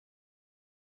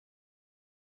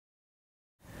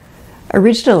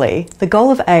Originally, the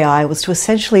goal of AI was to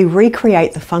essentially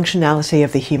recreate the functionality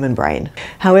of the human brain.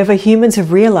 However, humans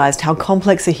have realised how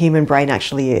complex the human brain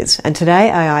actually is, and today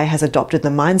AI has adopted the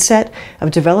mindset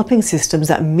of developing systems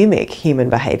that mimic human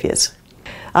behaviours.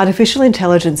 Artificial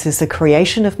intelligence is the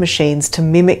creation of machines to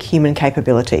mimic human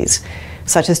capabilities,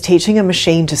 such as teaching a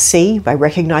machine to see by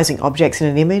recognising objects in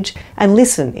an image and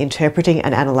listen, interpreting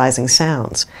and analysing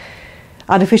sounds.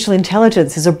 Artificial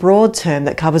intelligence is a broad term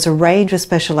that covers a range of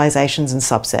specialisations and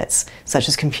subsets, such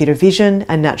as computer vision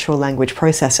and natural language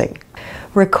processing.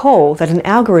 Recall that an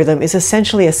algorithm is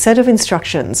essentially a set of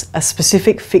instructions, a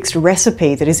specific fixed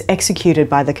recipe that is executed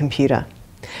by the computer.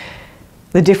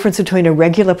 The difference between a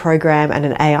regular program and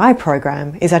an AI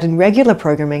program is that in regular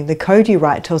programming, the code you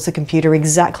write tells the computer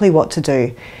exactly what to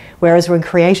do, whereas when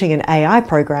creating an AI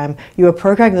program, you are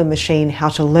programming the machine how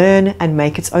to learn and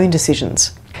make its own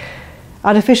decisions.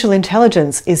 Artificial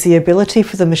intelligence is the ability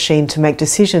for the machine to make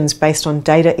decisions based on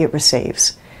data it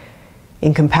receives.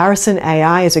 In comparison,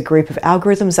 AI is a group of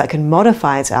algorithms that can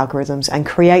modify its algorithms and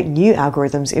create new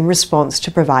algorithms in response to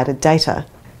provided data.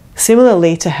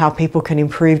 Similarly to how people can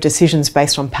improve decisions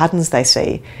based on patterns they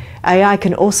see, AI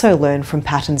can also learn from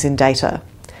patterns in data.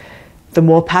 The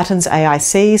more patterns AI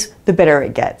sees, the better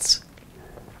it gets.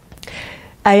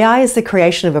 AI is the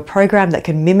creation of a program that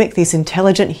can mimic these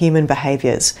intelligent human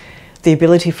behaviours, the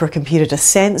ability for a computer to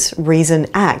sense, reason,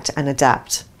 act, and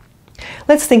adapt.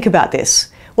 Let's think about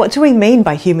this. What do we mean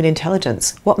by human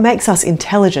intelligence? What makes us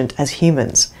intelligent as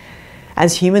humans?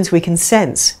 As humans, we can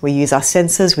sense. We use our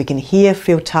senses. We can hear,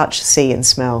 feel, touch, see, and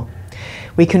smell.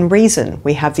 We can reason.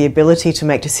 We have the ability to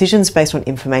make decisions based on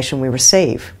information we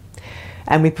receive.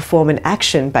 And we perform an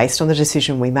action based on the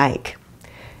decision we make.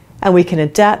 And we can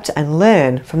adapt and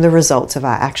learn from the results of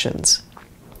our actions.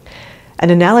 An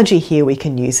analogy here we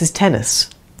can use is tennis.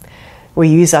 We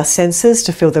use our senses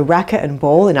to feel the racket and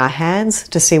ball in our hands,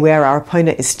 to see where our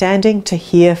opponent is standing, to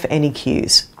hear for any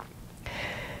cues.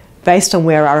 Based on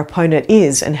where our opponent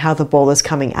is and how the ball is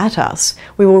coming at us,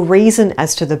 we will reason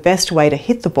as to the best way to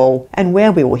hit the ball and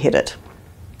where we will hit it.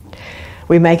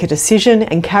 We make a decision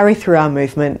and carry through our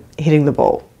movement, hitting the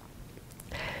ball.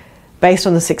 Based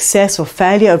on the success or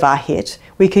failure of our hit,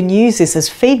 we can use this as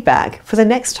feedback for the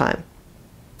next time.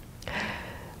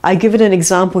 I give it an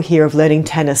example here of learning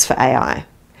tennis for AI.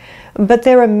 But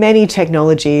there are many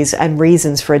technologies and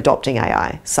reasons for adopting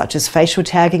AI, such as facial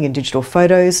tagging in digital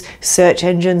photos, search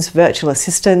engines, virtual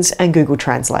assistants, and Google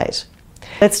Translate.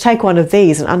 Let's take one of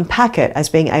these and unpack it as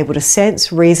being able to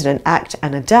sense, reason, and act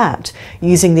and adapt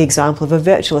using the example of a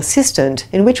virtual assistant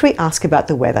in which we ask about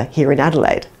the weather here in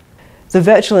Adelaide. The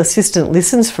virtual assistant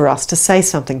listens for us to say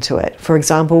something to it. For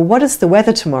example, what is the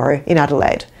weather tomorrow in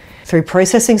Adelaide? Through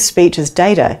processing speech as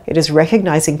data, it is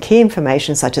recognising key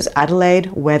information such as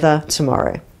Adelaide, weather,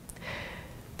 tomorrow.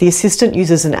 The assistant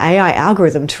uses an AI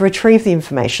algorithm to retrieve the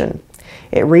information.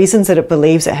 It reasons that it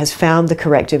believes it has found the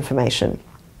correct information.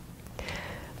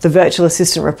 The virtual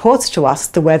assistant reports to us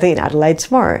the weather in Adelaide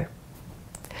tomorrow.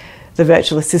 The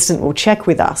virtual assistant will check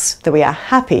with us that we are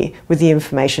happy with the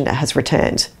information it has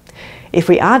returned. If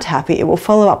we aren't happy, it will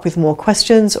follow up with more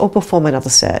questions or perform another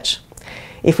search.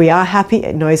 If we are happy,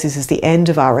 it knows this is the end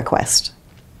of our request.